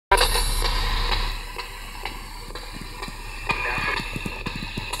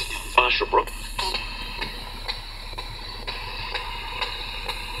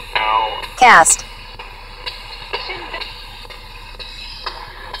Cast.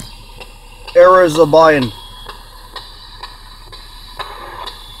 Ara Zobian.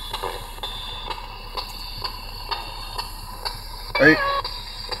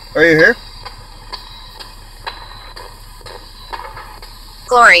 Are you here?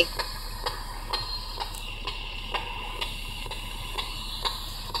 Glory.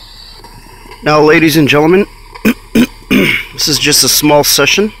 Now, ladies and gentlemen, this is just a small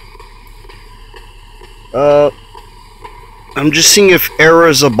session. I'm just seeing if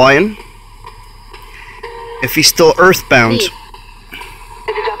Ara Zobian, if he's still earthbound.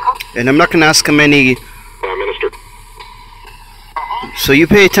 And I'm not going to ask him any... So you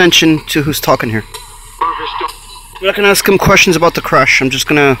pay attention to who's talking here. I'm not going to ask him questions about the crash. I'm just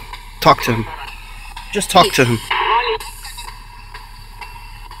going to talk to him. Just talk to him.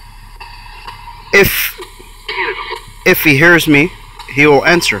 If he hears me, he will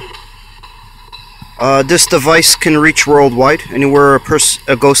answer. This device can reach worldwide, anywhere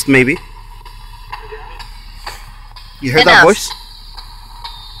a ghost may be. You hear that voice?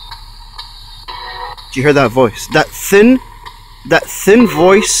 Do you hear that voice? That thin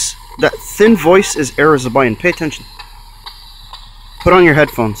voice is Ara Zobian. Pay attention. Put on your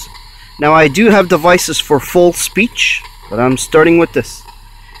headphones. Now, I do have devices for full speech, but I'm starting with this.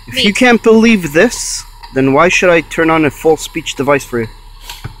 If you can't believe this, then why should I turn on a full speech device for you?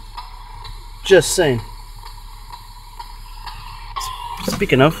 Just saying.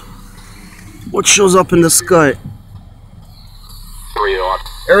 Speaking of, what shows up in the sky?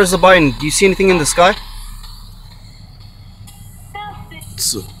 Ara Zobian, do you see anything in the sky?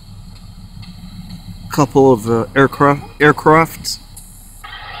 It's a couple of aircrafts.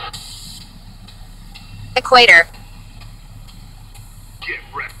 Equator.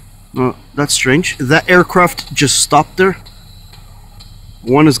 Oh, that's strange. That aircraft just stopped there.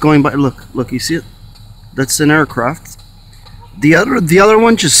 One is going by. Look, you see it? That's an aircraft. The other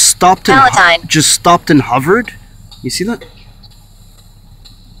one just stopped and hovered. You see that?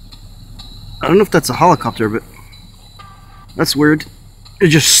 I don't know if that's a helicopter, but that's weird. It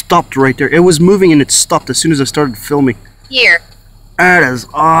just stopped right there. It was moving and it stopped as soon as I started filming. Here. That is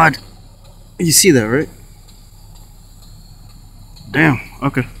odd. You see that, right? Damn.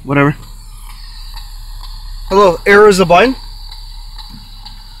 Okay, whatever. Hello, Ara Zobian?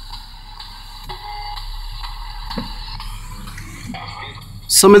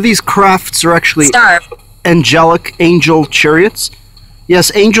 Some of these crafts are actually angelic angel chariots.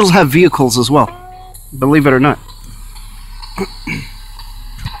 Yes, angels have vehicles as well. Believe it or not.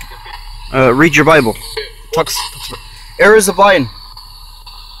 Read your Bible. Ara Zobian.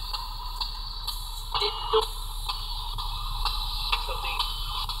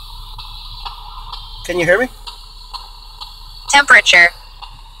 Can you hear me? Temperature.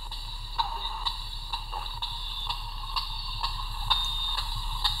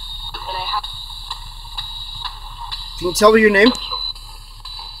 Can you tell me your name?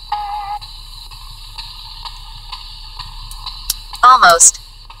 Almost.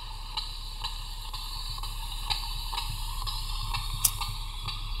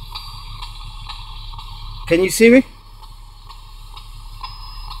 Can you see me?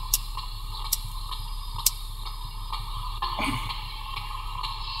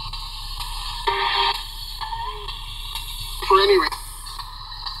 For any reason.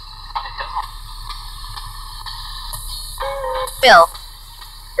 Bill.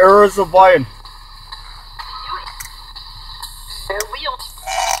 Ara Zobian.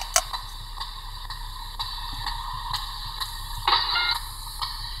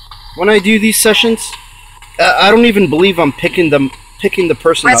 When I do these sessions, I don't even believe I'm picking the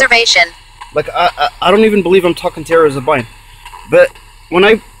person Reservation. up. Like I don't even believe I'm talking to Ara Zobian. But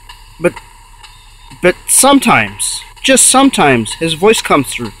sometimes, just sometimes, his voice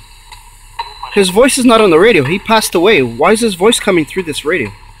comes through. His voice is not on the radio. He passed away. Why is his voice coming through this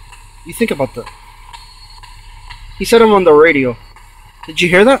radio? You think about that. He said I'm on the radio. Did you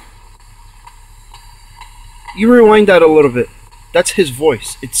hear that? You rewind that a little bit. That's his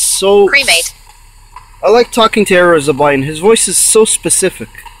voice. It's so... Cremate. I like talking to Ara Zobian. His voice is so specific.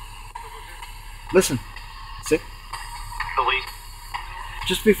 Listen. See?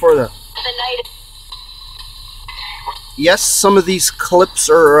 Just before that. Yes, some of these clips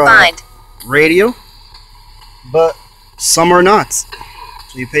are radio, but some are not. So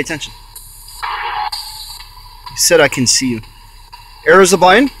you pay attention. He said I can see you. Ara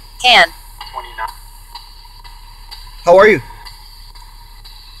Zobian? Can. How are you?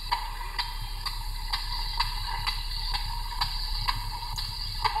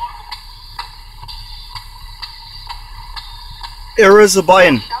 Ara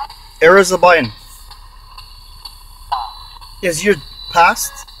Zobian. Ara Zobian. Is your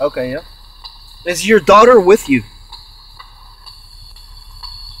past? Okay, yeah. Is your daughter with you?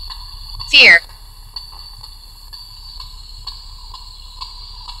 Fear.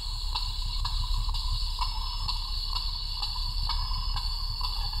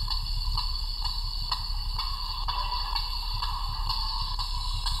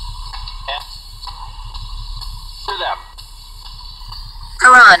 To them.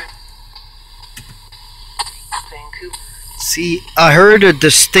 Quran. Vancouver. See, I heard a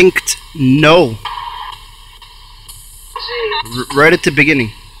distinct no. Right at the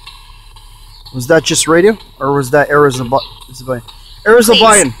beginning. Was that just radio? Or was that Ara Zobian? Ara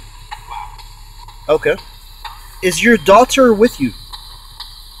Zobian. Okay. Is your daughter with you?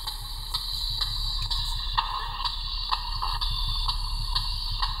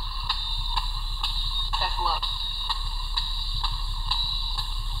 That's love.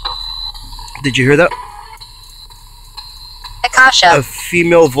 Did you hear that? Akasha. A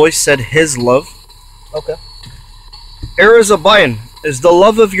female voice said his love. Okay. Ara Zobian, is the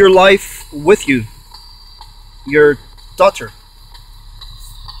love of your life with you? Your daughter.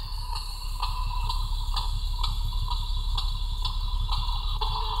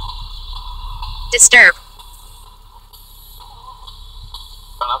 Disturb.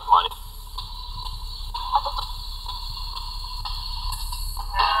 Enough money.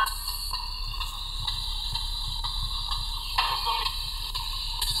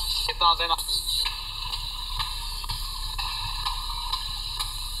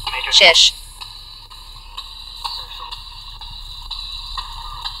 Shish.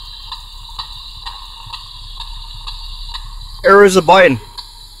 Ara Zobian,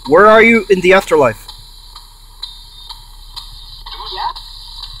 where are you in the afterlife?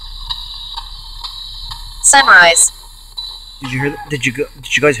 Sunrise. Did you hear that? Did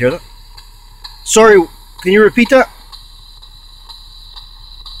you guys hear that? Sorry, can you repeat that?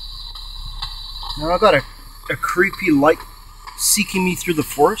 Now I got a creepy light seeking me through the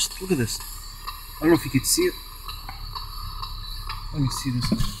forest. Look at this. I don't know if you could see it. Let me see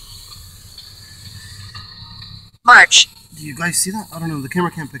this. March. Do you guys see that? I don't know. The camera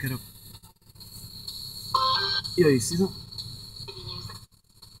can't pick it up. Yeah, you see that?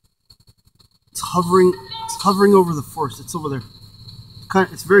 It's hovering. It's hovering over the forest. It's over there.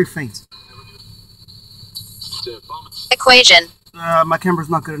 It's very faint. Equation. My camera's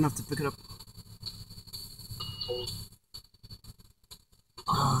not good enough to pick it up.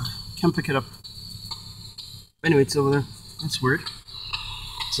 Can't pick it up. Anyway, it's over there. That's weird.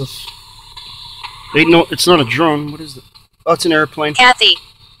 It's a. Wait, no, it's not a drone. What is it? Oh, it's an airplane. Kathy.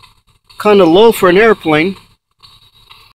 Kind of low for an airplane.